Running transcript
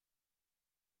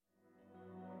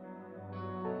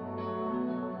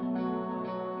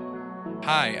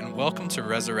Hi, and welcome to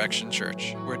Resurrection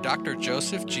Church, where Dr.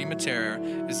 Joseph G.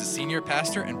 Matera is the senior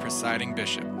pastor and presiding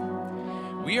bishop.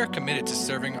 We are committed to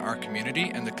serving our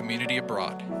community and the community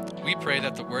abroad. We pray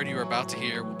that the word you are about to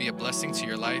hear will be a blessing to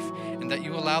your life and that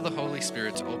you allow the Holy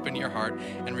Spirit to open your heart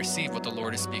and receive what the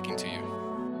Lord is speaking to you.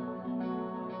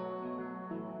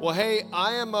 Well, hey,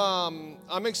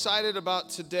 I'm excited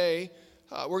about today.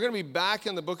 We're going to be back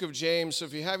in the book of James, so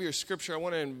if you have your scripture, I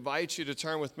want to invite you to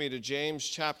turn with me to James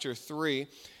chapter 3.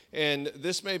 And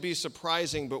this may be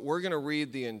surprising, but we're going to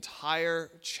read the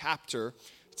entire chapter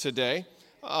today.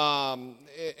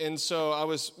 And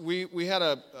so we had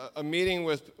a meeting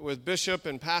with Bishop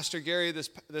and Pastor Gary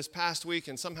this past week,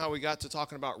 and somehow we got to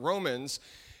talking about Romans.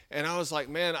 And I was like,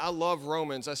 man, I love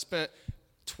Romans. I spent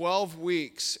 12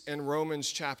 weeks in Romans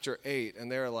chapter 8,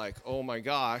 and they're like, oh my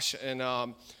gosh.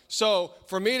 And so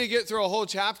for me to get through a whole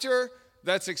chapter,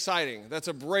 that's exciting. That's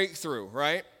a breakthrough,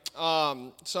 right?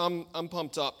 So I'm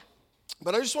pumped up.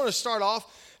 But I just want to start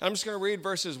off, I'm just going to read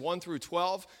verses 1 through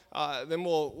 12. Then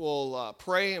we'll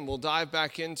pray, and we'll dive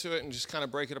back into it and just kind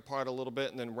of break it apart a little bit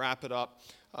and then wrap it up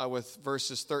with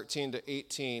verses 13 to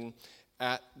 18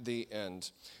 at the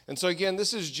end. And so again,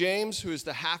 this is James, who is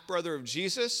the half-brother of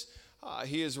Jesus.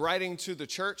 He is writing to the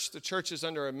church. The church is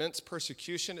under immense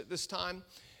persecution at this time.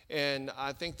 And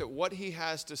I think that what he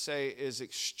has to say is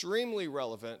extremely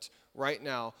relevant right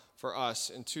now for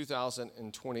us in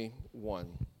 2021.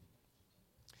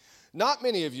 Not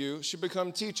many of you should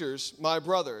become teachers, my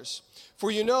brothers, for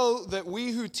you know that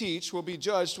we who teach will be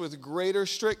judged with greater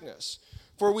strictness.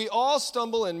 For we all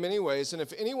stumble in many ways, and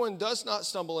if anyone does not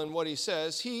stumble in what he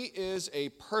says, he is a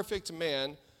perfect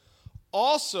man,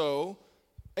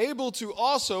 able to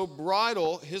also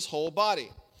bridle his whole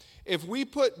body. If we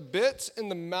put bits in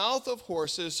the mouth of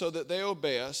horses so that they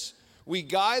obey us, we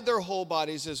guide their whole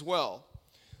bodies as well.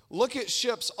 Look at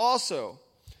ships also.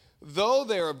 Though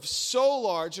they are so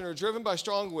large and are driven by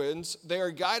strong winds, they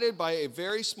are guided by a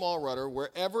very small rudder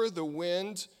wherever the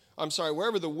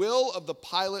will of the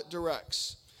pilot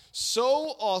directs.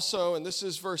 So also, and this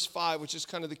is verse 5, which is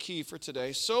kind of the key for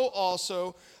today, so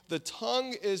also the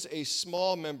tongue is a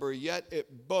small member, yet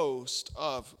it boasts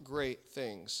of great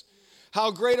things. How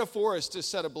great a forest is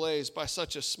set ablaze by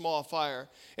such a small fire,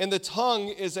 and the tongue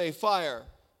is a fire,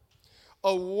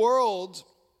 a world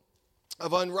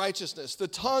of unrighteousness. The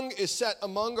tongue is set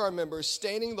among our members,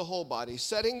 staining the whole body,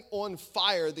 setting on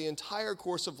fire the entire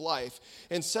course of life,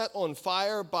 and set on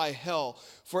fire by hell.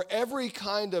 For every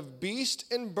kind of beast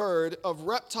and bird, of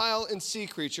reptile and sea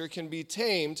creature can be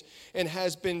tamed and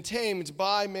has been tamed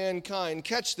by mankind.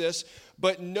 Catch this.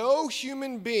 But no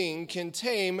human being can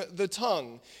tame the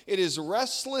tongue. It is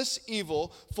restless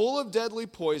evil, full of deadly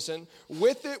poison.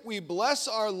 With it we bless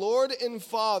our Lord and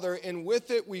Father, and with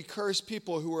it we curse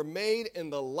people who are made in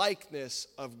the likeness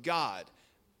of God.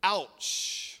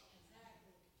 Ouch.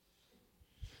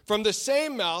 From the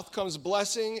same mouth comes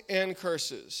blessing and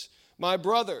curses. My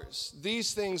brothers,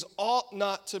 these things ought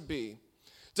not to be.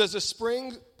 Does a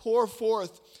spring pour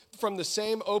forth from the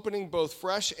same opening both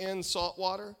fresh and salt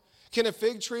water? Can a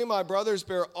fig tree, my brothers,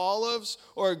 bear olives,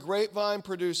 or a grapevine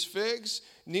produce figs?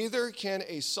 Neither can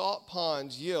a salt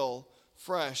pond yield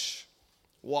fresh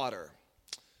water.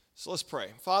 So let's pray.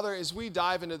 Father, as we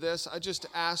dive into this, I just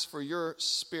ask for your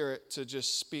Spirit to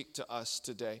just speak to us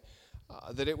today,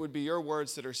 that it would be your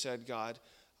words that are said, God,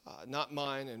 not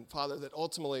mine, and Father, that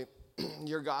ultimately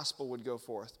your gospel would go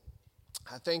forth.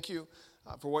 I thank you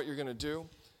for what you're going to do.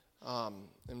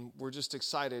 And we're just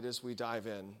excited as we dive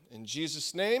in. In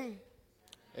Jesus' name,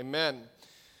 amen.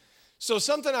 So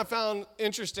something I found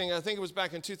interesting, I think it was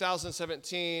back in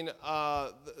 2017,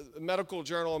 the medical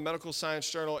journal, Medical Science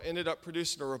Journal, ended up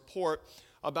producing a report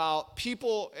about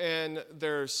people and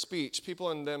their speech,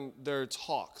 people and their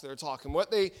talk. And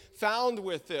what they found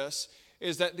with this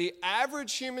is that the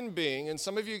average human being, and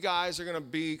some of you guys are going to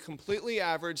be completely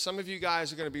average, some of you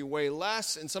guys are going to be way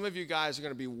less, and some of you guys are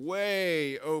going to be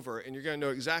way over, and you're going to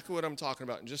know exactly what I'm talking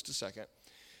about in just a second.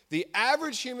 The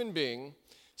average human being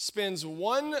spends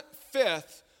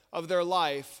 1/5 of their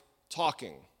life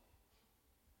talking.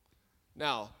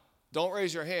 Now, don't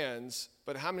raise your hands,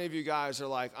 but how many of you guys are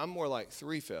like, I'm more like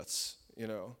 3/5,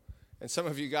 And some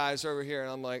of you guys are over here, and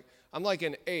I'm like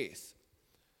an 1/8.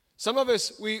 Some of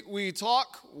us, we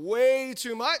talk way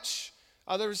too much.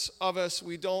 Others of us,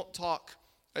 we don't talk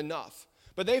enough.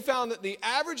 But they found that the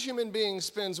average human being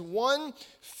spends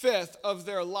 1/5 of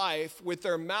their life with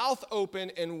their mouth open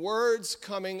and words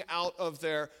coming out of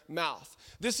their mouth.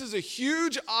 This is a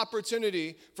huge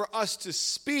opportunity for us to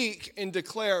speak and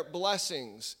declare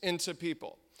blessings into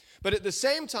people. But at the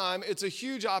same time, it's a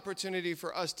huge opportunity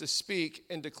for us to speak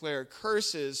and declare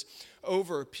curses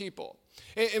over people.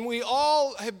 And we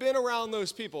all have been around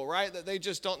those people, right? That they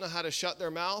just don't know how to shut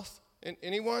their mouth.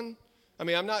 Anyone? I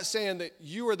mean, I'm not saying that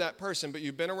you are that person, but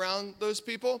you've been around those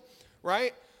people,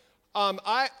 right?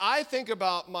 I think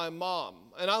about my mom,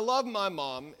 and I love my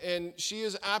mom, and she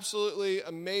is absolutely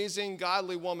amazing,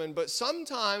 godly woman, but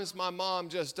sometimes my mom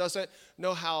just doesn't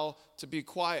know how to be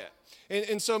quiet.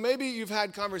 And so maybe you've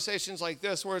had conversations like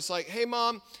this where it's like, hey,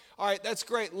 Mom, all right, that's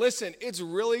great. Listen, it's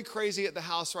really crazy at the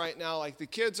house right now. Like the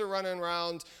kids are running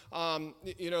around,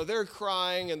 they're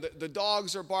crying and the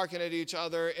dogs are barking at each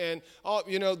other and,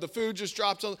 the food just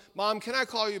dropped. Mom, can I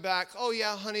call you back? Oh,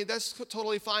 yeah, honey, that's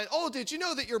totally fine. Oh, did you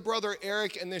know that your brother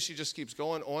Eric, and then she just keeps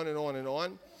going on and on and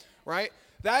on, right?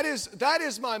 That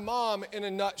is my mom in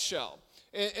a nutshell.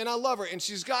 And I love her. And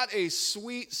she's got a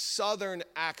sweet Southern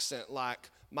accent like,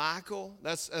 Michael,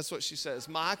 that's what she says.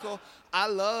 Michael, I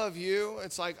love you.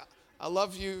 It's like, I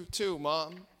love you too,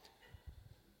 Mom.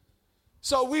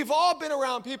 So we've all been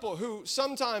around people who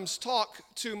sometimes talk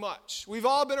too much. We've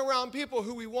all been around people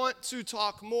who we want to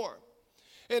talk more.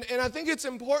 And I think it's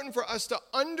important for us to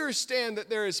understand that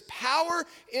there is power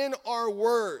in our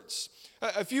words.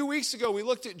 A few weeks ago, we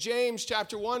looked at James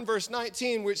chapter 1, verse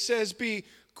 19, which says, be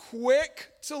quick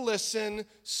to listen,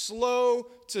 slow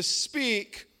to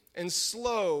speak, and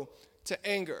slow to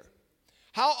anger.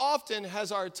 How often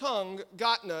has our tongue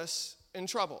gotten us in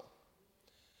trouble?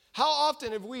 How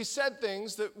often have we said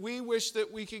things that we wish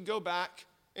that we could go back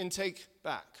and take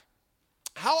back?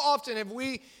 How often have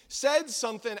we said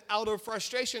something out of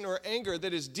frustration or anger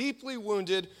that has deeply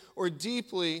wounded or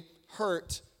deeply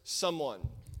hurt someone?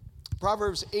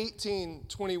 Proverbs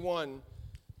 18:21,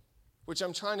 which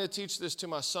I'm trying to teach this to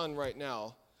my son right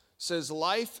now, says,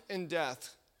 life and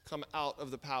death come out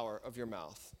of the power of your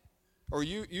mouth. Or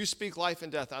you speak life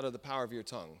and death out of the power of your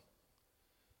tongue.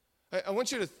 I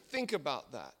want you to think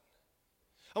about that.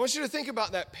 I want you to think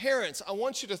about that. Parents, I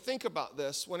want you to think about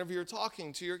this whenever you're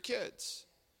talking to your kids.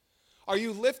 Are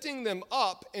you lifting them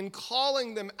up and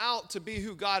calling them out to be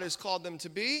who God has called them to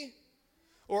be?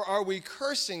 Or are we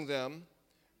cursing them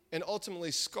and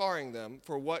ultimately scarring them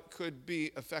for what could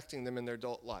be affecting them in their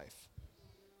adult life?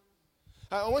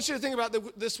 I want you to think about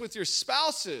this with your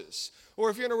spouses, or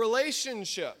if you're in a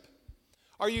relationship.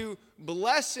 Are you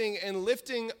blessing and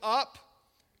lifting up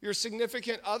your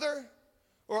significant other,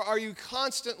 or are you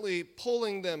constantly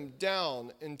pulling them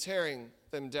down and tearing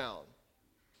them down?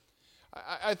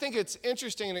 I think it's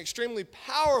interesting and extremely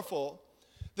powerful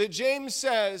that James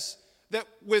says that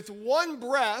with one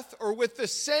breath or with the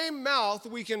same mouth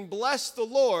we can bless the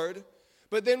Lord,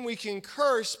 but then we can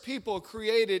curse people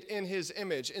created in his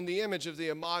image, in the image of the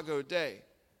Imago Dei.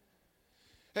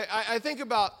 I think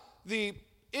about the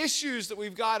issues that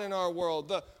we've got in our world,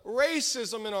 the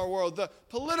racism in our world, the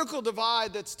political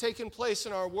divide that's taken place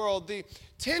in our world, the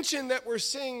tension that we're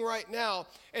seeing right now,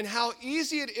 and how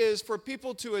easy it is for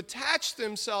people to attach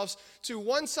themselves to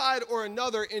one side or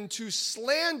another and to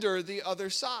slander the other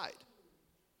side.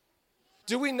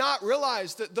 Do we not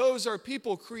realize that those are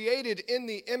people created in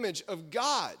the image of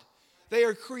God? They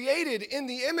are created in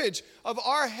the image of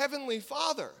our Heavenly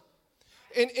Father.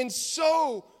 And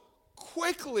so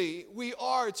quickly we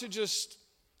are to just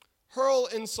hurl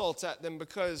insults at them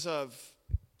because of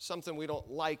something we don't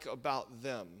like about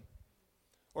them.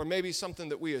 Or maybe something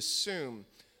that we assume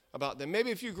about them. Maybe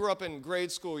if you grew up in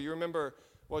grade school, you remember,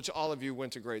 well, all of you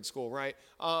went to grade school, right?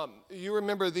 You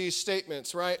remember these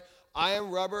statements, right? I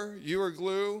am rubber, you are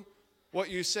glue. What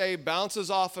you say bounces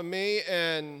off of me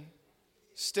and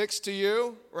sticks to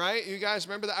you, right? You guys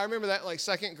remember that? I remember that in like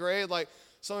second grade, like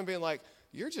someone being like,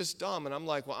 you're just dumb. And I'm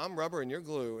like, well, I'm rubber and you're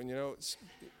glue. And, it's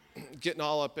getting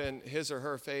all up in his or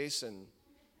her face. And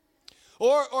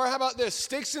Or how about this?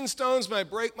 Sticks and stones might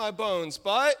break my bones,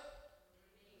 but...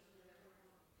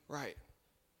 Right.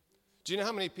 Do you know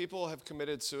how many people have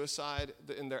committed suicide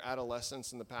in their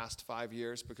adolescence in the past 5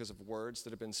 years because of words that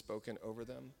have been spoken over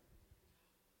them?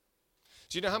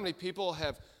 Do you know how many people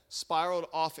have spiraled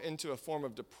off into a form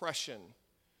of depression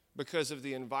because of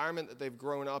the environment that they've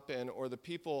grown up in, or the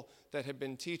people that have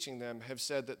been teaching them have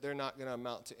said that they're not going to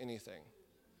amount to anything,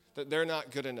 that they're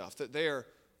not good enough, that they are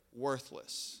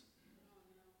worthless?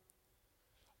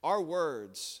 Our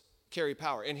words carry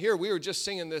power. And here we were just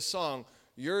singing this song,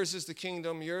 yours is the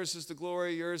kingdom, yours is the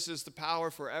glory, yours is the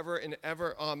power forever and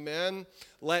ever. Amen.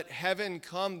 Let heaven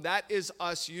come. That is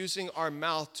us using our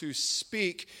mouth to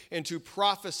speak and to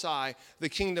prophesy the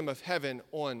kingdom of heaven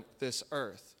on this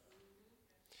earth.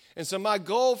 And so my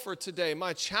goal for today,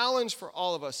 my challenge for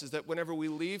all of us is that whenever we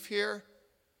leave here,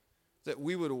 that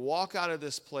we would walk out of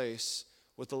this place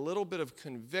with a little bit of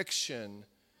conviction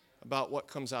about what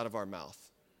comes out of our mouth.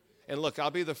 And look,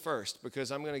 I'll be the first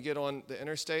because I'm going to get on the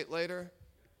interstate later.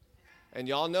 And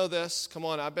y'all know this. Come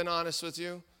on, I've been honest with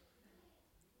you.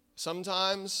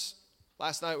 Sometimes,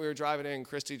 last night we were driving in, and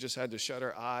Christy just had to shut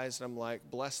her eyes. And I'm like,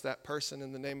 bless that person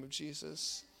in the name of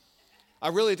Jesus. I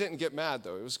really didn't get mad,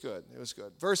 though. It was good. It was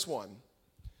good. Verse 1.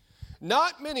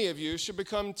 Not many of you should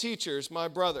become teachers, my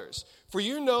brothers, for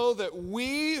you know that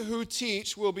we who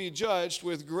teach will be judged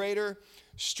with greater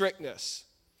strictness.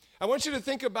 I want you to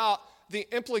think about the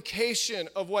implication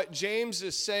of what James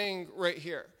is saying right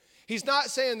here. He's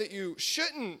not saying that you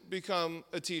shouldn't become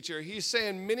a teacher. He's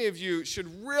saying many of you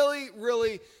should really,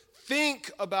 really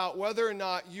think about whether or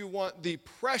not you want the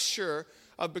pressure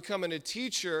of becoming a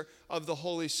teacher of the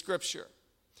Holy Scripture.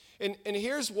 And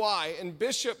here's why, and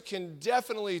Bishop can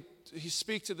definitely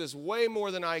speak to this way more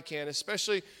than I can,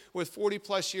 especially with 40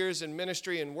 plus years in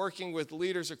ministry and working with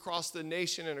leaders across the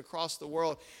nation and across the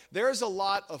world. There's a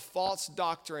lot of false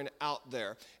doctrine out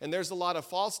there, and there's a lot of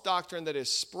false doctrine that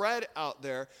is spread out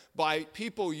there by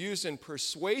people using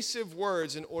persuasive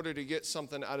words in order to get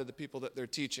something out of the people that they're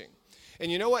teaching.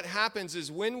 And you know what happens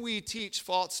is when we teach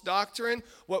false doctrine,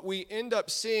 what we end up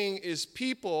seeing is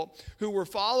people who were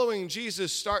following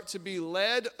Jesus start to be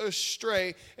led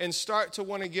astray and start to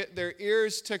want to get their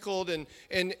ears tickled and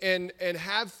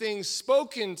have things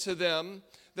spoken to them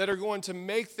that are going to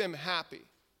make them happy.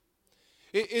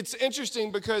 It's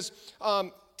interesting because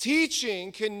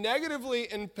teaching can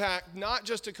negatively impact not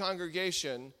just a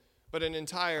congregation, but an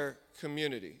entire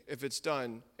community if it's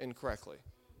done incorrectly.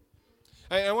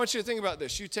 I want you to think about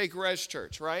this. You take Res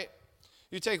Church, right?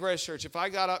 You take Res Church. If I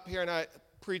got up here and I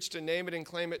preached a name it and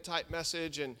claim it type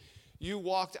message and you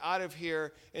walked out of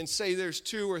here and say there's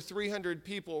 200 or 300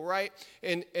 people, right?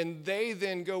 And they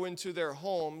then go into their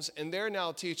homes and they're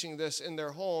now teaching this in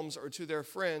their homes or to their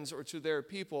friends or to their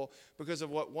people because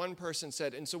of what one person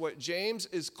said. And so what James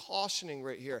is cautioning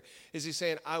right here is he's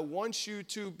saying, I want you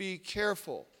to be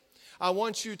careful. I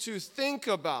want you to think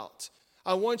about.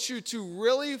 I want you to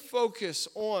really focus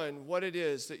on what it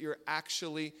is that you're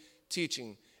actually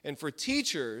teaching. And for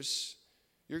teachers,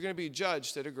 you're going to be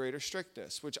judged at a greater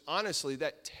strictness, which honestly,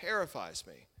 that terrifies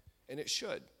me, and it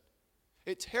should.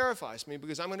 It terrifies me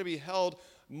because I'm going to be held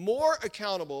more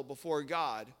accountable before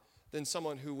God than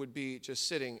someone who would be just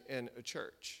sitting in a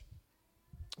church.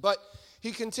 But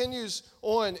he continues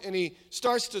on and he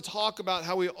starts to talk about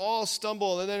how we all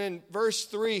stumble. And then in verse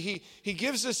 3, he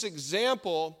gives this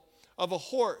example of a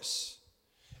horse.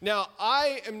 Now,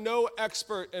 I am no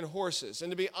expert in horses.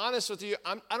 And to be honest with you,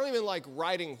 I don't even like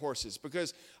riding horses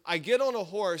because I get on a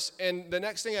horse and the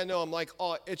next thing I know, I'm like,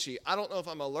 oh, itchy. I don't know if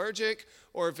I'm allergic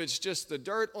or if it's just the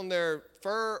dirt on their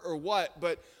fur or what,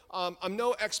 but I'm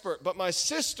no expert. But my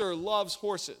sister loves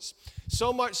horses,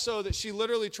 so much so that she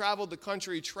literally traveled the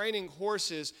country training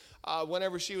horses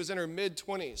whenever she was in her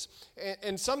mid-20s.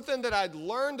 And something that I'd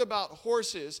learned about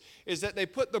horses is that they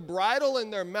put the bridle in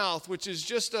their mouth, which is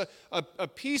just a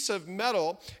piece of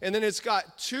metal, and then it's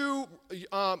got two,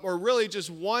 or really just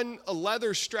one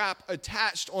leather strap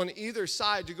attached on either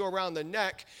side to go around the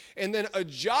neck. And then a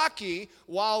jockey,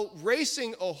 while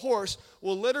racing a horse,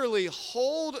 will literally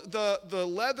hold the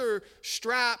leather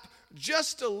strap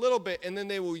just a little bit, and then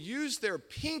they will use their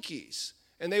pinkies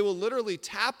and they will literally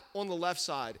tap on the left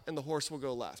side and the horse will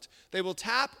go left. They will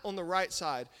tap on the right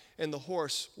side and the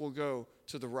horse will go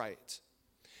to the right.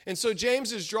 And so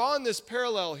James is drawing this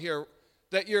parallel here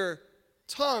that your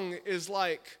tongue is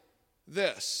like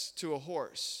this to a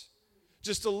horse.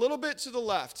 Just a little bit to the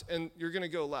left and you're going to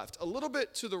go left. A little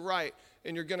bit to the right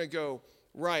and you're going to go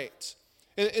right.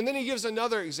 And then he gives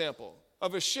another example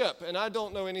of a ship. And I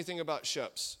don't know anything about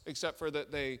ships except for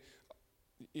that they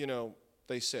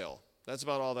sail. That's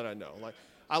about all that I know. Like,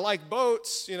 I like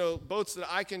boats, boats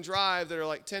that I can drive that are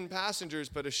like 10 passengers,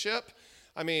 but a ship,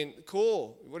 I mean,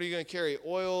 cool. What are you going to carry?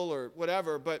 Oil or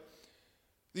whatever. But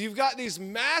you've got these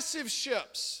massive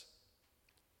ships,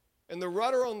 and the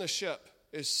rudder on the ship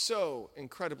is so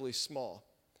incredibly small.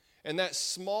 And that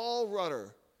small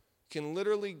rudder can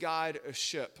literally guide a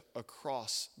ship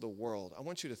across the world. I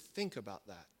want you to think about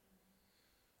that.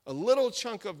 A little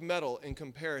chunk of metal in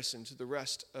comparison to the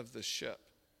rest of the ship.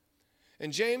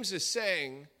 And James is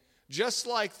saying, just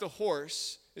like the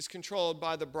horse is controlled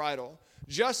by the bridle,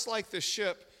 just like the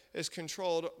ship is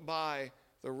controlled by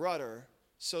the rudder,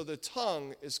 so the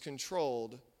tongue is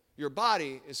controlled, your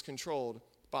body is controlled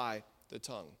by the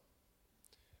tongue.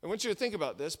 I want you to think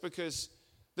about this because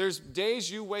there's days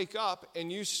you wake up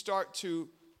and you start to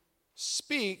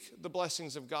speak the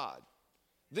blessings of God.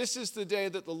 This is the day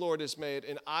that the Lord has made,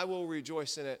 and I will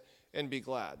rejoice in it and be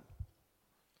glad.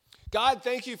 God,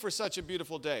 thank you for such a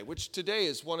beautiful day, which today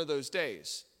is one of those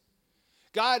days.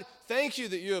 God, thank you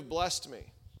that you have blessed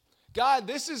me. God,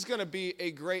 this is going to be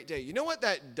a great day. You know what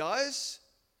that does?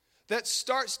 That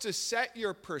starts to set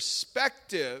your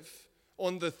perspective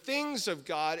on the things of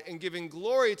God and giving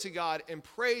glory to God and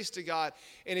praise to God.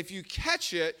 And if you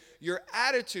catch it, your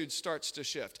attitude starts to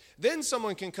shift. Then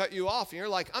someone can cut you off and you're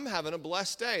like, I'm having a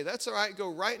blessed day. That's all right.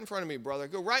 Go right in front of me, brother.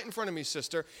 Go right in front of me,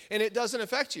 sister. And it doesn't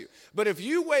affect you. But if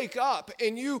you wake up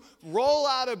and you roll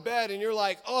out of bed and you're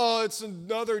like, oh, it's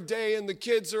another day and the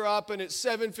kids are up and it's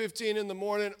 7:15 in the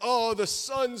morning. Oh, the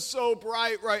sun's so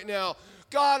bright right now.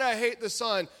 God, I hate the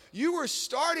sun. You were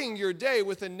starting your day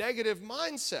with a negative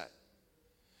mindset.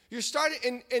 You're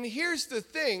starting, and here's the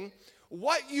thing,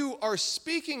 what you are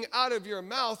speaking out of your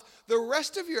mouth, the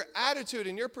rest of your attitude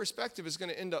and your perspective is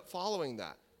going to end up following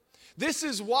that. This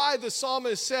is why the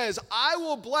psalmist says, I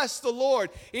will bless the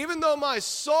Lord, even though my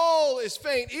soul is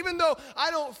faint, even though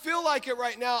I don't feel like it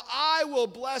right now, I will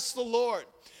bless the Lord.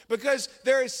 Because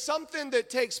there is something that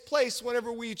takes place whenever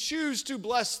we choose to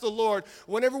bless the Lord,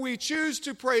 whenever we choose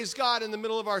to praise God in the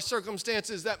middle of our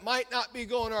circumstances that might not be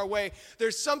going our way.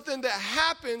 There's something that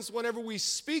happens whenever we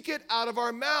speak it out of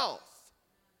our mouth.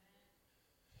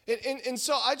 And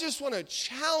so I just want to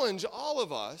challenge all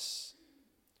of us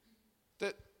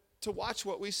to watch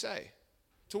what we say.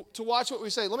 To watch what we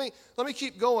say. Let me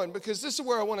keep going because this is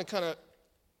where I want to kind of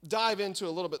dive into a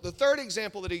little bit. The third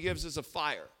example that he gives is a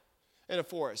fire in a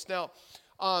forest. Now,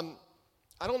 I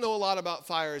don't know a lot about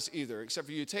fires either, except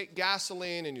for you take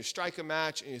gasoline and you strike a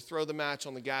match and you throw the match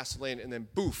on the gasoline and then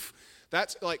boof.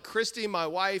 That's like Christy, my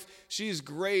wife, she's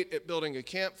great at building a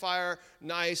campfire,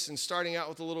 nice, and starting out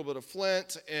with a little bit of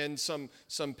flint and some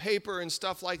paper and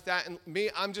stuff like that. And me,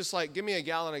 I'm just like, give me a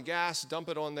gallon of gas, dump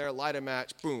it on there, light a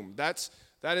match, boom. That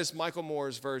is Michael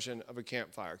Moore's version of a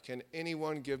campfire. Can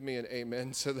anyone give me an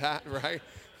amen to that, right?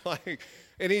 Like,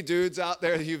 any dudes out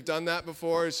there that you've done that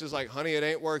before? It's just like, honey, it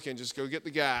ain't working. Just go get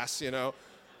the gas, you know.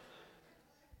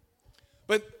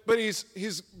 But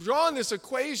he's drawn this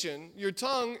equation. Your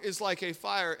tongue is like a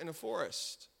fire in a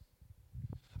forest.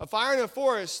 A fire in a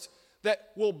forest that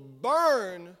will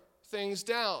burn things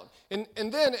down. And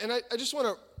I just want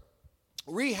to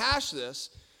rehash this.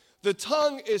 The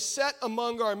tongue is set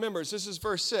among our members. This is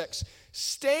verse 6.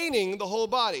 Staining the whole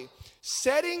body,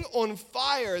 setting on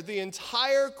fire the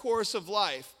entire course of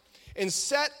life, and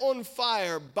set on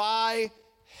fire by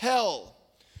hell.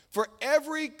 For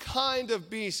every kind of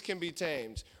beast can be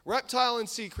tamed. Reptile and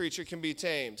sea creature can be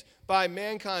tamed by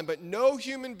mankind, but no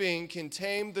human being can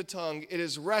tame the tongue. It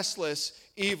is restless,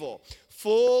 evil,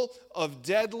 full of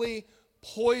deadly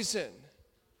poison.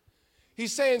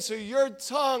 He's saying, so your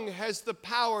tongue has the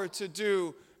power to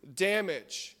do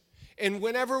damage. And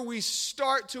whenever we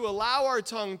start to allow our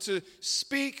tongue to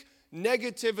speak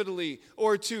negatively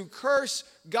or to curse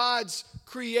God's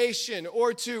creation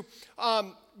or to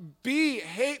be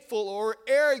hateful or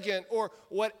arrogant or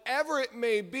whatever it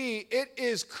may be, it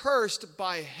is cursed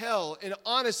by hell. And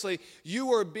honestly,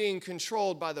 you are being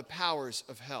controlled by the powers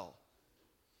of hell.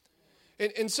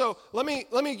 And so let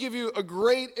me give you a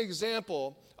great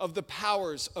example of the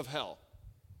powers of hell.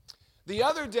 The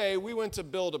other day, we went to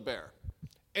Build-A-Bear.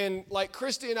 And like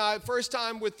Christy and I, first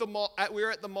time with the mall, we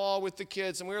were at the mall with the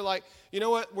kids, and we were like, you know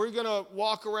what, we're going to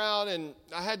walk around, and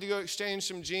I had to go exchange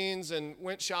some jeans and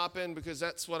went shopping because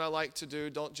that's what I like to do.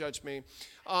 Don't judge me.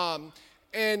 And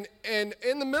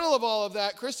in the middle of all of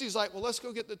that, Christy's like, well, let's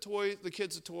go get the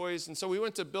kids the toys. And so we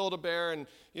went to Build-A-Bear, and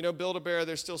you know, Build-A-Bear,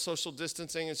 there's still social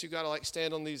distancing, and so you got to like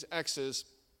stand on these X's.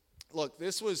 Look,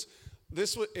 this was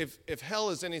if hell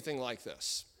is anything like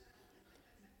this,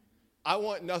 I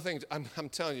want nothing. I'm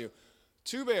telling you,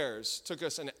 2 Bears took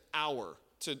us an hour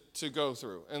to go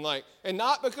through, and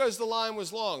not because the line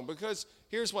was long, because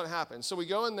here's what happened. So we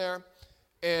go in there,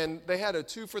 and they had a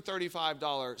 2 for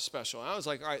 $35 special. And I was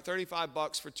like, all right,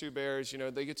 $35 for 2 bears. You know,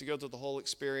 they get to go through the whole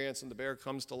experience, and the bear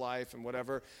comes to life and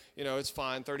whatever. You know, it's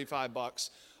fine,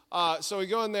 $35. So we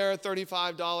go in there,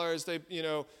 $35. They, you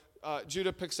know,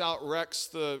 Judah picks out Rex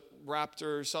the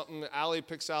raptor or something. Allie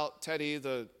picks out Teddy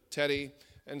the teddy.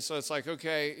 And so it's like,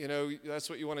 okay, you know, that's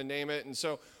what you want to name it. And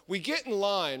so we get in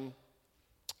line,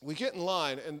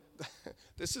 and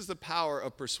this is the power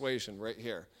of persuasion right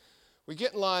here. We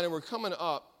get in line, and we're coming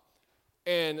up,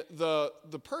 and the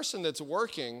person that's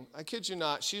working, I kid you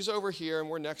not, she's over here, and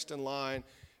we're next in line,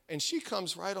 and she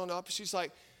comes right on up, and she's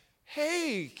like,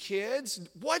 hey, kids,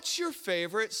 what's your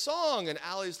favorite song? And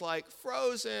Allie's like,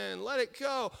 Frozen, Let It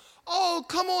Go. Oh,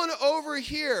 come on over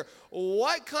here.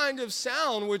 What kind of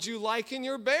sound would you like in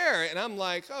your bear? And I'm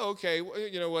like, oh, okay,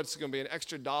 you know what's going to be, an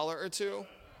extra $1 or $2?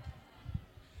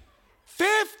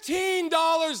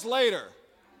 $15 later,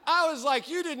 I was like,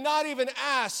 you did not even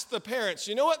ask the parents.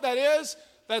 You know what that is?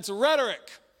 That's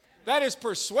rhetoric. That is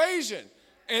persuasion.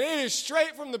 And it is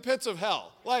straight from the pits of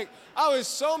hell. Like, I was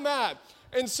so mad.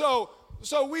 And so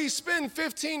we spend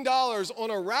 $15 on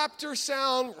a Raptor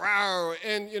sound,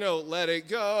 and, let it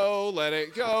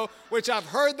go, which I've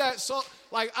heard that song.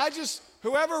 Like,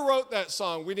 whoever wrote that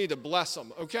song, we need to bless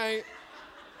them, okay?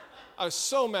 I was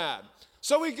so mad.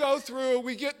 So we go through,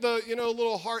 we get the,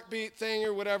 little heartbeat thing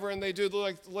or whatever, and they do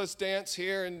let's dance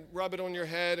here and rub it on your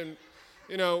head. And,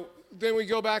 then we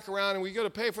go back around and we go to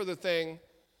pay for the thing.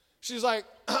 She's like,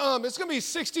 it's going to be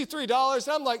 $63.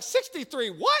 And I'm like, 63,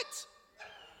 what?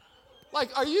 Like,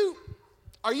 are you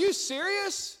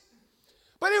serious?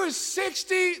 But it was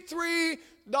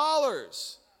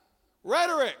 $63.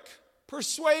 Rhetoric,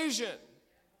 persuasion.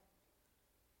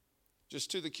 Just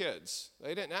to the kids.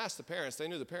 They didn't ask the parents. They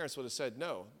knew the parents would have said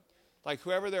no. Like,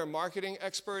 whoever their marketing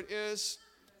expert is,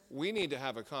 we need to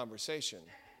have a conversation.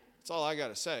 That's all I got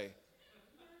to say.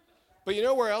 But you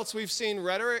know where else we've seen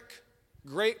rhetoric?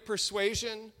 Great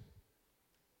persuasion?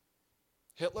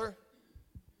 Hitler.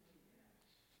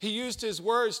 He used his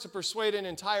words to persuade an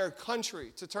entire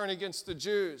country to turn against the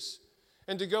Jews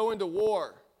and to go into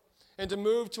war and to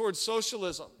move towards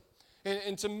socialism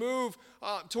and to move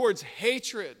towards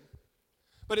hatred.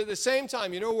 But at the same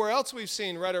time, you know where else we've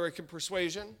seen rhetoric and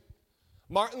persuasion?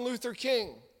 Martin Luther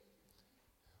King,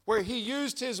 where he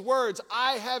used his words,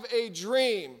 I have a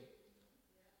dream.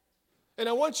 And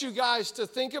I want you guys to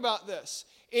think about this.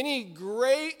 Any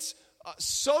great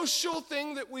social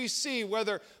thing that we see,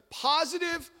 whether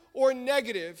positive or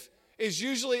negative, is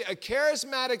usually a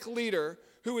charismatic leader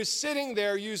who is sitting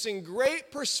there using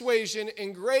great persuasion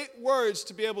and great words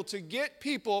to be able to get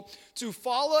people to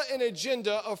follow an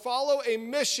agenda or follow a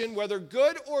mission, whether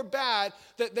good or bad,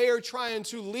 that they are trying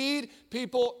to lead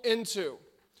people into.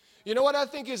 You know what I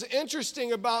think is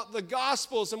interesting about the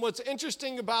Gospels and what's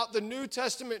interesting about the New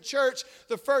Testament church,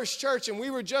 the first church, and we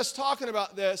were just talking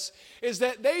about this, is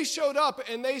that they showed up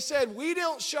and they said, we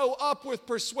don't show up with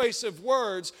persuasive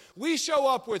words. We show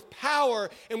up with power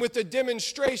and with the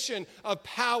demonstration of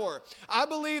power. I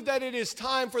believe that it is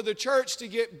time for the church to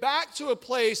get back to a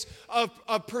place of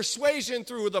persuasion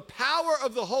through the power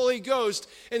of the Holy Ghost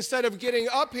instead of getting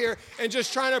up here and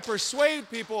just trying to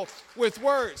persuade people with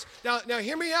words. Now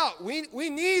hear me out. We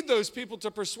need those people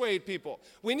to persuade people.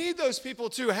 We need those people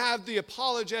to have the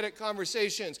apologetic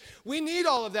conversations. We need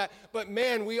all of that. But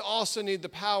man, we also need the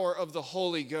power of the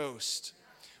Holy Ghost.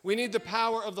 We need the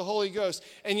power of the Holy Ghost.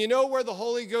 And you know where the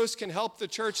Holy Ghost can help the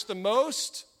church the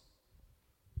most?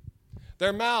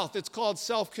 Their mouth. It's called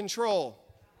self-control.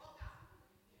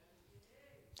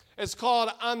 It's called,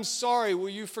 I'm sorry, will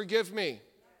you forgive me?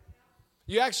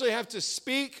 You actually have to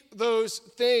speak those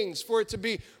things for it to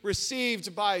be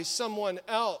received by someone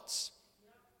else.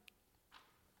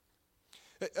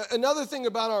 Another thing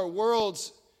about our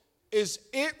worlds is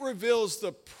it reveals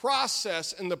the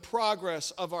process and the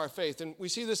progress of our faith. And we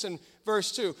see this in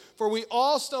verse 2. For we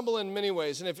all stumble in many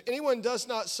ways, and if anyone does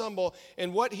not stumble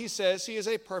in what he says, he is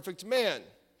a perfect man,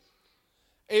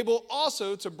 able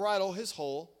also to bridle his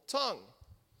whole tongue.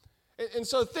 And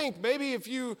so think, maybe if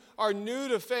you are new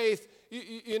to faith,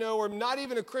 or not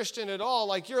even a Christian at all,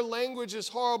 like your language is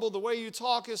horrible, the way you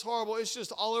talk is horrible, it's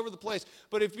just all over the place.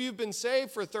 But if you've been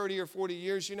saved for 30 or 40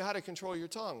 years, you know how to control your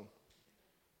tongue.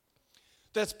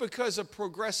 That's because of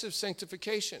progressive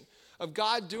sanctification, of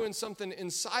God doing something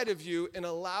inside of you and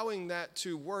allowing that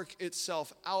to work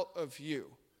itself out of you.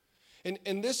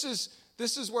 And this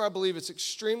is where I believe it's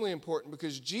extremely important,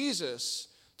 because Jesus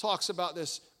talks about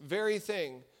this very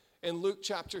thing in Luke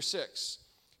chapter 6.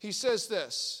 He says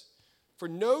this, for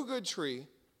no good tree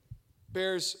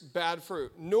bears bad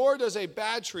fruit, nor does a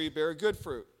bad tree bear good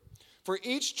fruit. For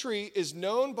each tree is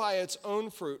known by its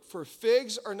own fruit, for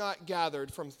figs are not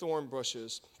gathered from thorn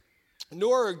bushes,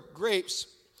 nor are grapes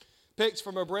picked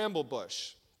from a bramble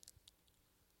bush.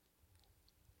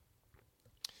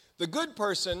 The good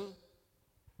person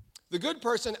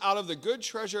out of the good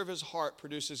treasure of his heart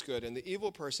produces good, and the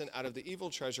evil person out of the evil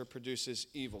treasure produces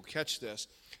evil. Catch this.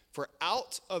 For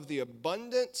out of the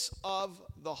abundance of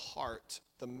the heart,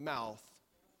 the mouth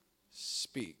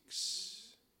speaks.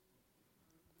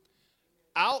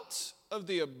 Out of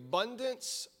the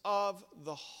abundance of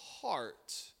the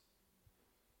heart,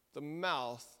 the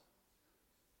mouth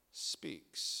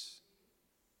speaks.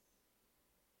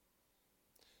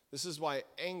 This is why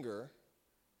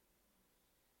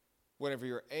whenever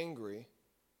you're angry,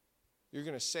 you're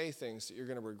going to say things that you're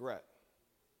going to regret.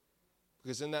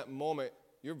 Because in that moment,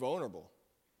 you're vulnerable.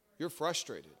 You're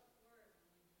frustrated.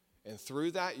 And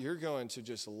through that, you're going to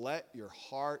just let your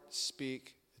heart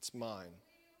speak, it's mine.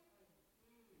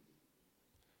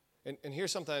 And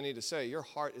here's something I need to say. Your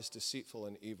heart is deceitful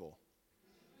and evil.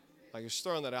 Like, just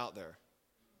throwing that out there.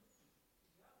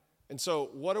 And so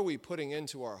what are we putting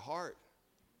into our heart?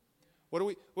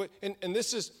 And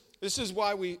this is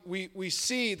why we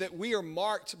see that we are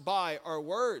marked by our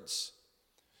words.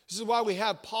 This is why we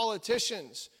have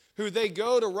politicians who they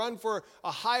go to run for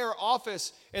a higher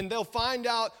office, and they'll find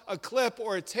out a clip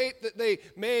or a tape that they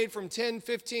made from 10,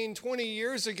 15, 20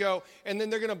 years ago, and then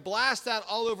they're going to blast that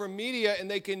all over media, and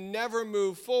they can never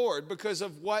move forward because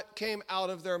of what came out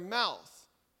of their mouth.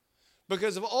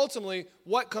 Because of ultimately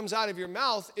what comes out of your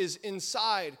mouth is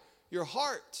inside your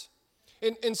heart.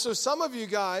 And so some of you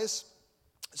guys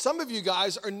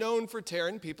are known for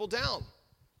tearing people down.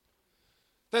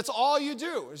 That's all you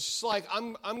do. It's just like,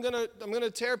 I'm gonna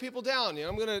tear people down.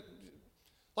 You know,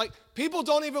 people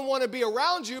don't even want to be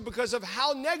around you because of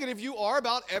how negative you are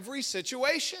about every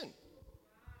situation.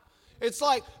 It's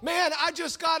like, man, I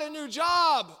just got a new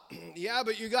job. Yeah,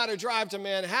 but you got to drive to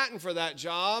Manhattan for that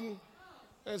job.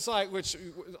 It's like,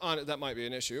 that might be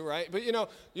an issue, right? But you know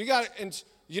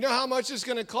how much it's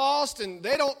going to cost, and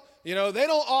they don't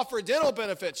offer dental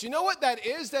benefits. You know what that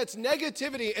is? That's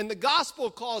negativity, and the gospel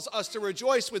calls us to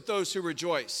rejoice with those who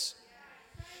rejoice.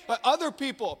 Other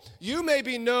people, you may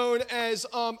be known as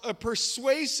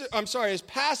as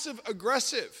passive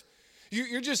aggressive.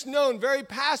 You're just known very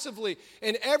passively,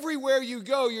 and everywhere you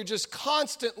go, you're just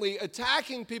constantly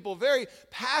attacking people, very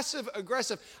passive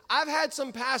aggressive. I've had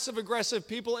some passive aggressive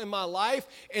people in my life,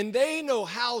 and they know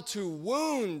how to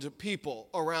wound people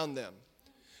around them.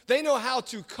 They know how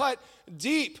to cut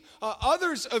deep.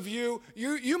 Others of you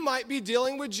might be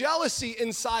dealing with jealousy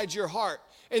inside your heart.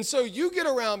 And so you get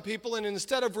around people, and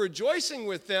instead of rejoicing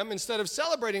with them, instead of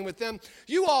celebrating with them,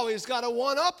 you always got to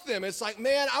one-up them. It's like,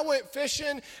 man, I went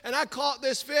fishing, and I caught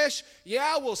this fish.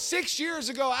 Yeah, well, 6 years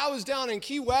ago, I was down in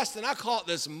Key West, and I caught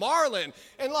this marlin.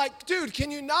 And like, dude,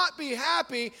 can you not be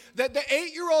happy that the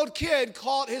 8-year-old kid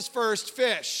caught his first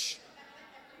fish?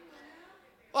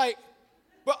 Like,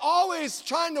 but always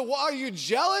trying to, are you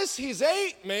jealous? He's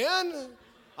 8, man.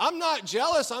 I'm not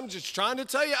jealous. I'm just trying to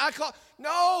tell you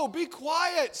No, be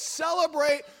quiet.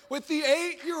 Celebrate with the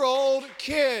 8-year-old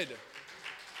kid.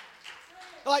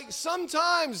 Like,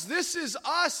 sometimes this is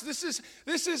us.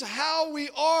 This is how we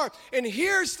are. And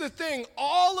here's the thing.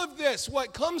 All of this,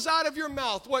 what comes out of your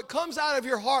mouth, what comes out of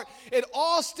your heart, it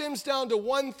all stems down to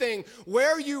one thing,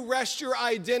 where you rest your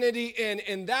identity in.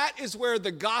 And that is where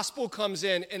the gospel comes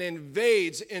in and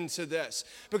invades into this.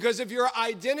 Because if your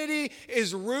identity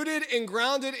is rooted and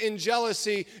grounded in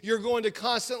jealousy, you're going to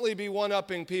constantly be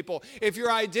one-upping people. If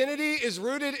your identity is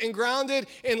rooted and grounded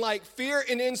in like fear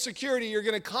and insecurity, you're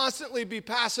going to constantly be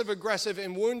passive aggressive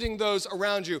and wounding those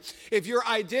around you. If your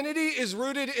identity is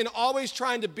rooted in always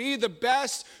trying to be the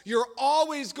best, you're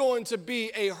always going to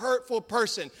be a hurtful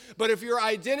person. But if your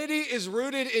identity is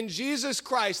rooted in Jesus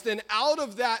Christ, then out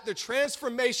of that, the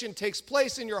transformation takes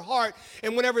place in your heart.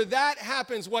 And whenever that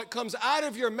happens, what comes out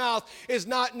of your mouth is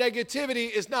not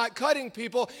negativity, is not cutting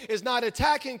people, is not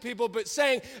attacking people, but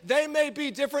saying they may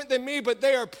be different than me, but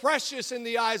they are precious in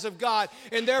the eyes of God.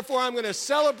 And therefore, I'm going to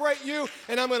celebrate you,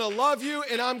 and I'm going to love you,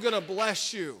 and I'm going to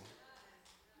bless you.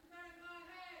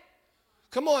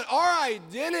 Come on, our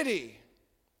identity.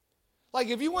 Like,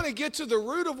 if you want to get to the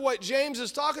root of what James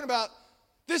is talking about,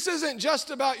 this isn't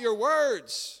just about your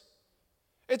words.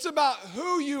 It's about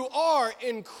who you are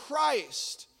in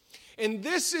Christ. And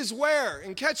this is where,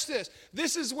 and catch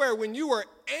this is where when you are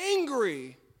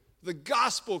angry, the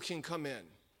gospel can come in.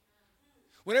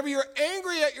 Whenever you're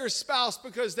angry at your spouse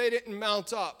because they didn't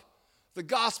mount up, the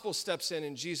gospel steps in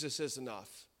and Jesus is enough.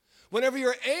 Whenever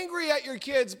you're angry at your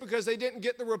kids because they didn't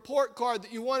get the report card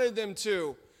that you wanted them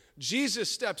to, Jesus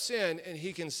steps in and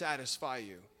he can satisfy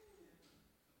you.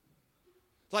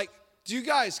 Like, do you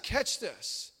guys catch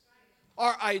this?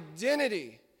 Our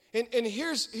identity. And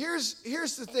here's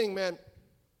the thing, man.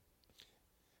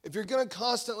 If you're going to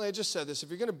constantly, I just said this, if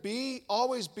you're going to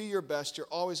always be your best, you're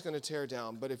always going to tear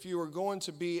down. But if you are going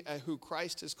to be who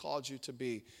Christ has called you to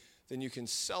be, then you can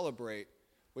celebrate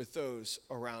with those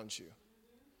around you.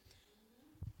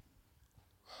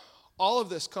 All of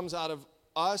this comes out of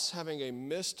us having a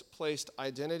misplaced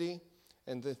identity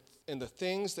and the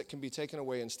things that can be taken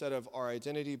away instead of our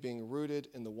identity being rooted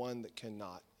in the one that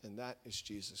cannot, and that is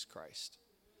Jesus Christ.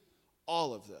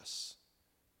 All of this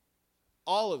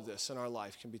in our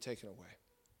life can be taken away.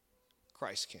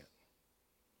 Christ can't.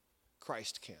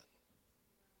 Christ can't.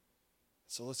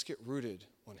 So let's get rooted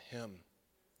on him.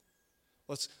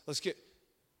 Let's get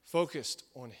focused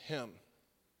on him.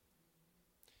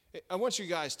 I want you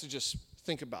guys to just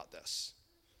think about this.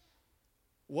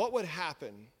 What would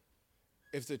happen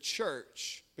if the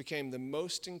church became the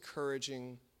most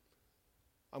encouraging,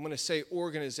 I'm going to say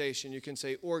organization, you can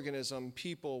say organism,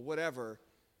 people, whatever,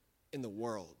 in the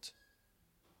world?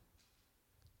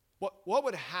 What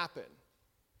would happen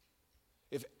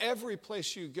if every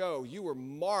place you go, you were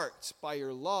marked by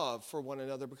your love for one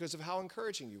another because of how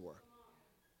encouraging you were?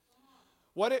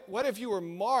 What if you were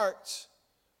marked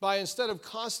by, instead of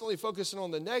constantly focusing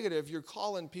on the negative, you're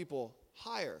calling people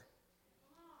higher?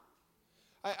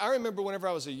 I remember whenever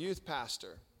I was a youth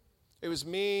pastor, it was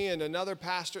me and another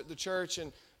pastor at the church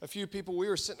and a few people. We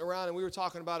were sitting around and we were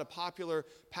talking about a popular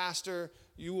pastor.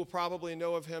 You will probably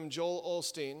know of him, Joel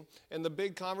Osteen. And the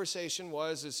big conversation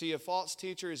was, is he a false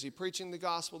teacher? Is he preaching the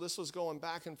gospel? This was going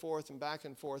back and forth and back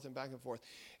and forth and back and forth.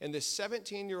 And this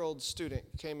 17-year-old student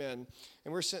came in,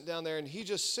 and we're sitting down there, and he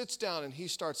just sits down and he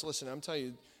starts listening. I'm telling you,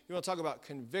 you want to talk about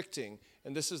convicting,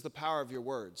 and this is the power of your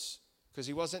words, because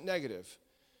he wasn't negative.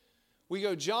 We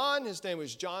go, John, his name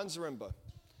was John Zaremba.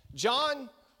 John,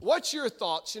 what's your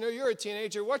thoughts? You know, you're a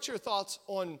teenager. What's your thoughts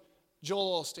on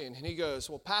Joel Osteen? And he goes,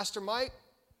 well, Pastor Mike,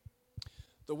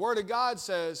 the Word of God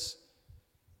says,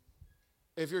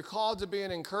 if you're called to be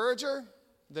an encourager,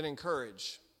 then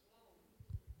encourage.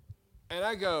 And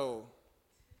I go,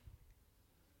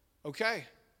 okay.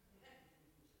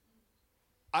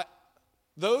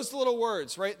 Those little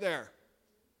words right there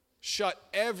shut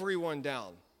everyone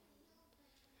down.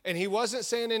 And he wasn't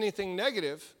saying anything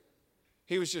negative.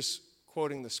 He was just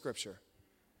quoting the scripture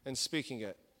and speaking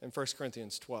it in 1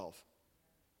 Corinthians 12.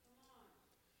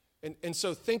 And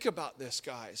so think about this,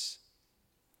 guys.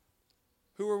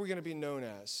 Who are we going to be known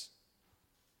as?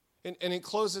 And it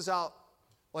closes out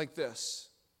like this.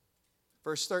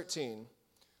 Verse 13.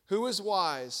 Who is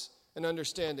wise and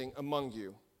understanding among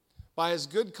you? By his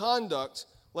good conduct,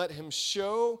 let him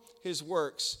show his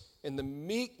works in the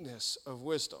meekness of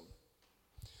wisdom.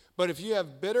 But if you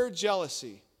have bitter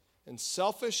jealousy and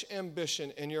selfish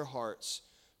ambition in your hearts,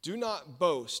 do not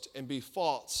boast and be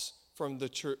false from the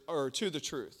to the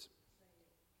truth.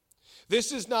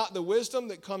 This is not the wisdom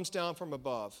that comes down from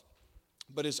above,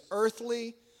 but is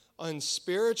earthly,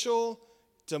 unspiritual,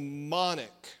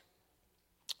 demonic.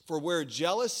 For where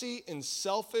jealousy and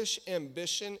selfish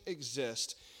ambition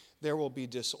exist, there will be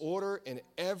disorder in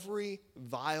every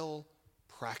vile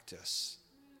practice.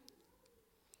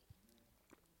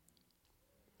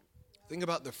 Think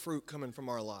about the fruit coming from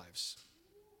our lives.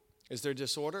 Is there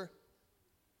disorder?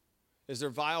 Is there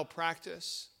vile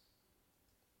practice?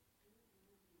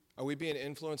 Are we being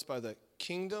influenced by the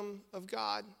kingdom of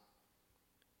God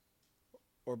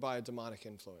or by a demonic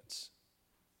influence?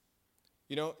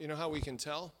 You know how we can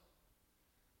tell?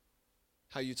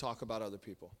 How you talk about other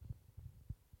people.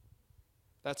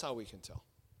 That's how we can tell.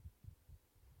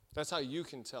 That's how you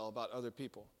can tell about other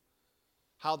people.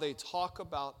 How they talk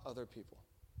about other people.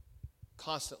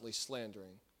 Constantly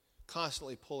slandering,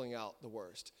 constantly pulling out the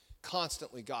worst,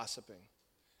 constantly gossiping,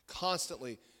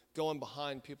 constantly going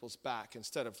behind people's back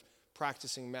instead of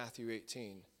practicing Matthew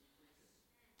 18.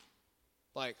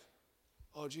 Like,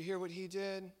 oh, did you hear what he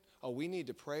did? Oh, we need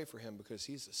to pray for him because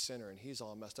he's a sinner and he's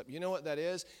all messed up. You know what that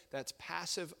is? That's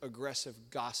passive-aggressive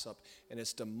gossip, and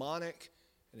it's demonic,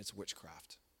 and it's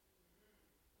witchcraft.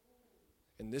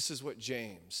 And this is what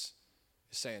James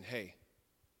is saying, hey,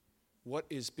 what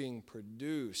is being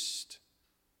produced?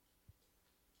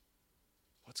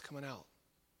 What's coming out?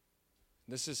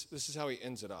 This is how he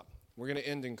ends it up. We're going to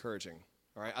end encouraging.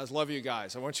 All right? I love you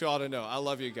guys. I want you all to know I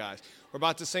love you guys. We're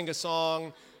about to sing a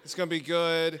song. It's going to be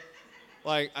good.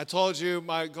 Like I told you,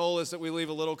 my goal is that we leave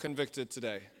a little convicted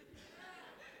today.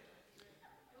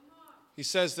 He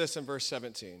says this in verse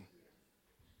 17.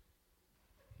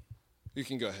 You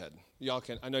can go ahead. Y'all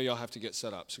can. I know y'all have to get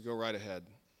set up, so go right ahead.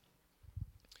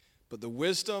 But the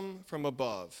wisdom from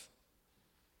above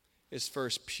is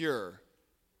first pure,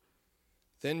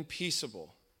 then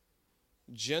peaceable,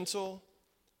 gentle,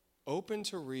 open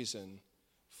to reason,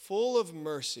 full of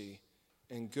mercy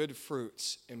and good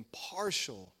fruits,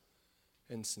 impartial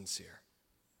and sincere.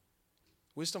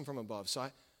 Wisdom from above. So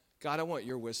God, I want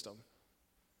your wisdom.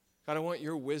 God, I want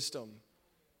your wisdom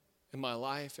in my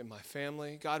life, in my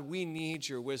family. God, we need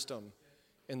your wisdom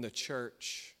in the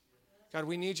church. God,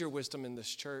 we need your wisdom in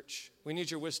this church. We need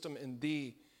your wisdom in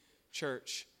the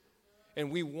church.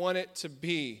 And we want it to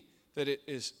be that it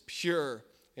is pure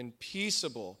and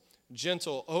peaceable,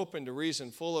 gentle, open to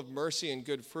reason, full of mercy and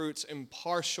good fruits,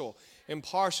 impartial.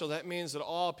 Impartial, that means that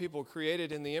all people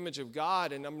created in the image of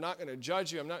God, and I'm not going to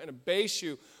judge you. I'm not going to base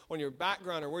you your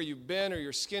background or where you've been or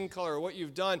your skin color or what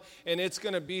you've done, and it's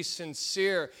going to be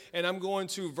sincere. And I'm going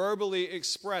to verbally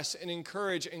express and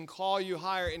encourage and call you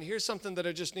higher. And here's something that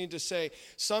I just need to say.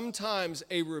 Sometimes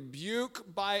a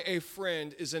rebuke by a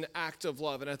friend is an act of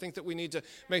love. And I think that we need to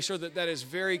make sure that that is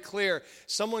very clear.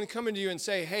 Someone coming to you and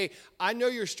say, hey, I know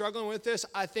you're struggling with this.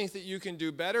 I think that you can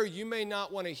do better. You may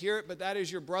not want to hear it, but that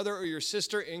is your brother or your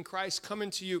sister in Christ coming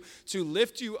to you to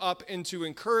lift you up and to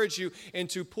encourage you and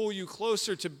to pull you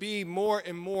closer to be more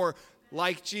and more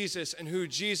like Jesus and who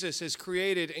Jesus has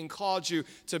created and called you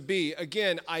to be.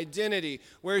 Again, identity.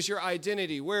 Where's your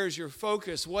identity? Where's your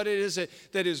focus? What is it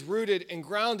that is rooted and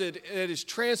grounded, that is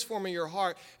transforming your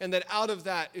heart, and that out of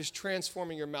that is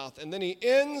transforming your mouth? And then he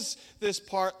ends this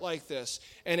part like this,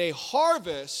 and a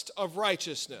harvest of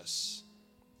righteousness.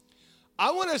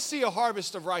 I want to see a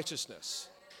harvest of righteousness.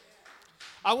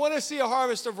 I want to see a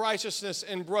harvest of righteousness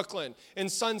in Brooklyn, in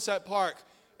Sunset Park,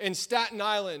 in Staten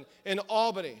Island, in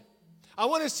Albany. I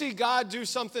want to see God do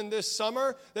something this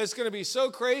summer that's going to be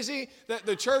so crazy that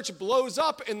the church blows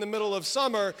up in the middle of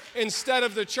summer instead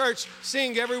of the church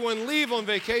seeing everyone leave on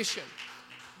vacation.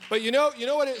 But you know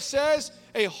what it says?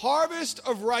 A harvest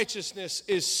of righteousness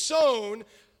is sown.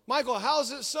 Michael,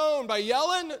 how's it sown? By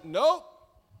yelling? Nope.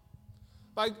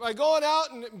 By going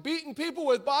out and beating people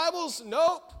with Bibles?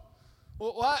 Nope.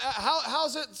 Well,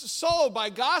 how's it sown? By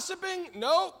gossiping?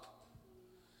 Nope.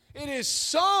 It is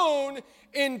sown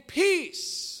in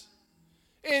peace.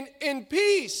 In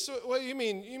peace. What do you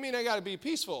mean? You mean I got to be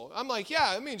peaceful? I'm like,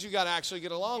 yeah, it means you got to actually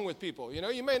get along with people. You know,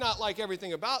 you may not like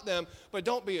everything about them, but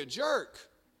don't be a jerk.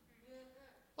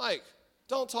 Like,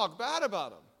 don't talk bad about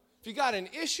them. If you got an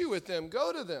issue with them,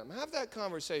 go to them. Have that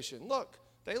conversation. Look,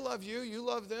 they love you. You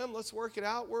love them. Let's work it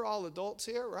out. We're all adults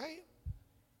here, right?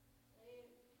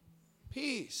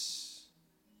 Peace.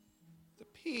 The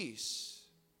peace.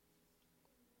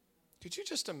 Could you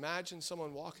just imagine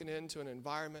someone walking into an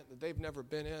environment that they've never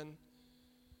been in,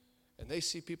 and they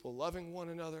see people loving one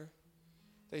another,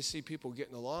 they see people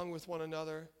getting along with one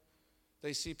another,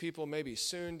 they see people maybe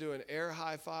soon doing air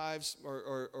high fives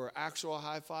or actual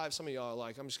high fives. Some of y'all are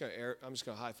like, I'm just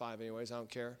gonna high five anyways, I don't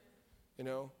care. You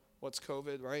know, what's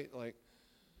COVID, right? Like,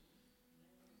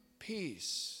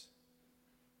 peace.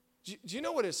 Do you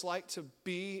know what it's like to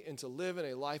be and to live in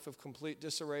a life of complete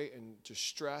disarray and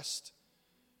distressed?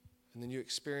 And then you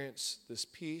experience this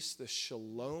peace, this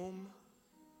shalom,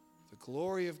 the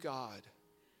glory of God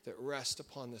that rests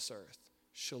upon this earth.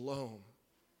 Shalom,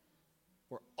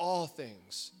 where all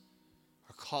things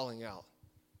are calling out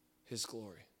his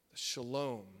glory. The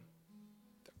shalom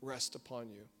that rests upon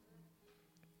you.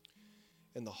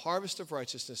 And the harvest of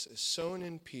righteousness is sown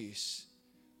in peace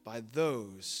by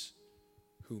those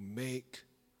who make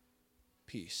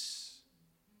peace.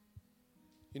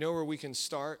 You know where we can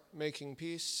start making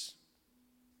peace?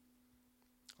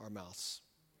 Our mouths.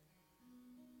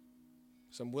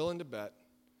 So I'm willing to bet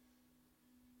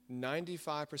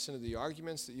 95% of the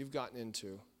arguments that you've gotten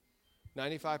into,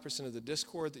 95% of the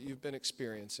discord that you've been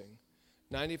experiencing,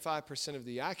 95% of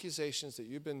the accusations that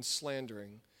you've been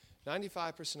slandering,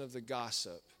 95% of the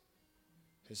gossip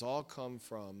has all come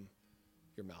from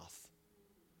your mouth.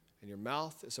 And your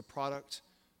mouth is a product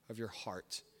of your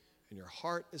heart. And your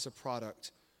heart is a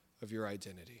product of your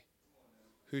identity.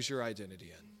 Who's your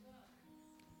identity in?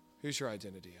 Who's your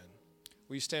identity in?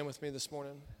 Will you stand with me this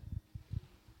morning?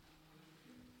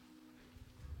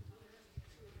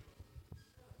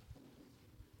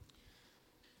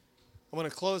 I'm going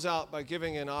to close out by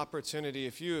giving an opportunity.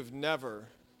 If you have never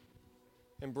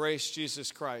embraced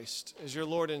Jesus Christ as your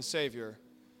Lord and Savior,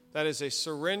 that is a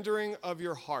surrendering of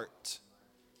your heart.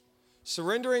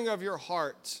 Surrendering of your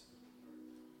heart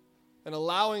and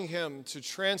allowing him to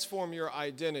transform your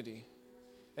identity.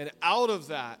 And out of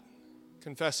that,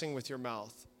 confessing with your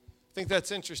mouth. I think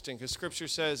that's interesting because Scripture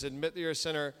says, admit that you're a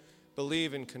sinner,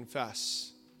 believe and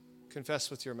confess.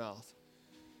 Confess with your mouth.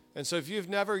 And so if you've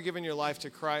never given your life to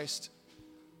Christ,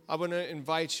 I want to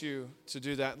invite you to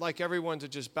do that. I'd like everyone to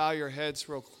just bow your heads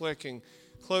real quick and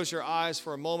close your eyes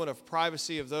for a moment of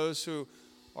privacy of those who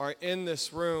are in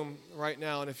this room right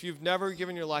now. And if you've never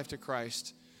given your life to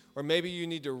Christ, or maybe you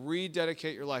need to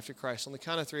rededicate your life to Christ, on the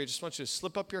count of three, I just want you to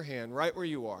slip up your hand right where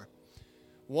you are.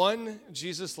 1,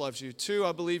 Jesus loves you. 2,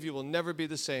 I believe you will never be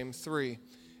the same. 3,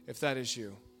 if that is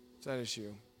you. If that is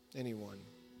you. Anyone.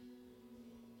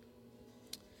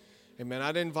 Amen.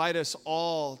 I'd invite us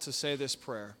all to say this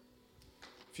prayer.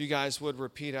 If you guys would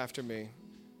repeat after me.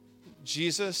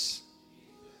 Jesus,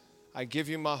 I give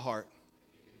you my heart.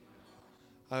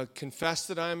 I confess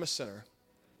that I am a sinner,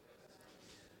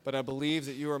 but I believe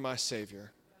that you are my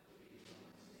Savior.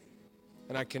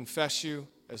 And I confess you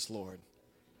as Lord.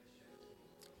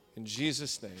 In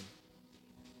Jesus' name,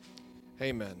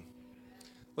 amen.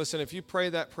 Listen, if you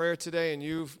prayed that prayer today and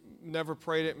you've never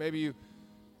prayed it, maybe you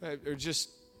or just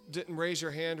didn't raise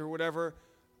your hand or whatever,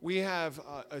 we have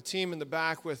a team in the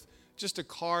back with just a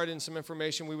card and some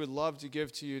information we would love to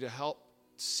give to you to help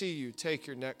see you take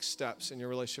your next steps in your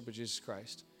relationship with Jesus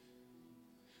Christ.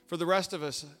 For the rest of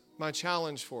us, my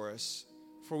challenge for us,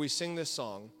 before we sing this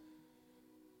song,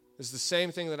 is the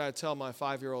same thing that I tell my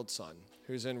 5-year-old son,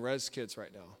 who's in Res Kids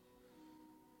right now.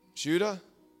 Judah,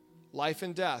 life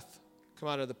and death come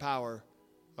out of the power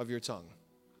of your tongue.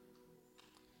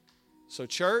 So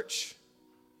church,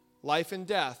 life and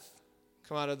death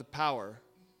come out of the power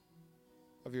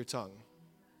of your tongue.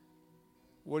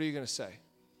 What are you going to say?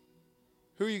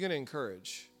 Who are you going to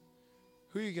encourage?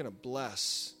 Who are you going to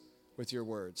bless with your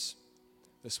words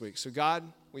this week? So God,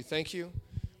 we thank you,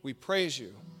 we praise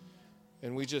you,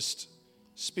 and we just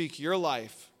speak your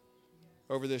life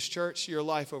over this church, your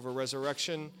life over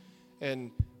Resurrection and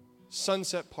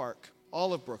Sunset Park,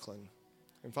 all of Brooklyn.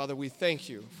 And Father, we thank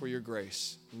you for your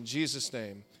grace. In Jesus'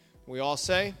 name, we all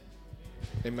say,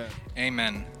 amen.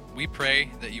 Amen. We pray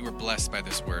that you were blessed by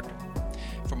this word.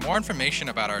 For more information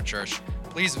about our church,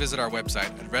 please visit our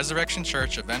website at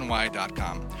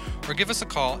resurrectionchurchofny.com or give us a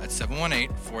call at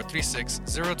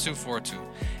 718-436-0242.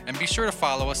 And be sure to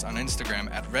follow us on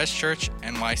Instagram at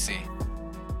ResChurchNYC.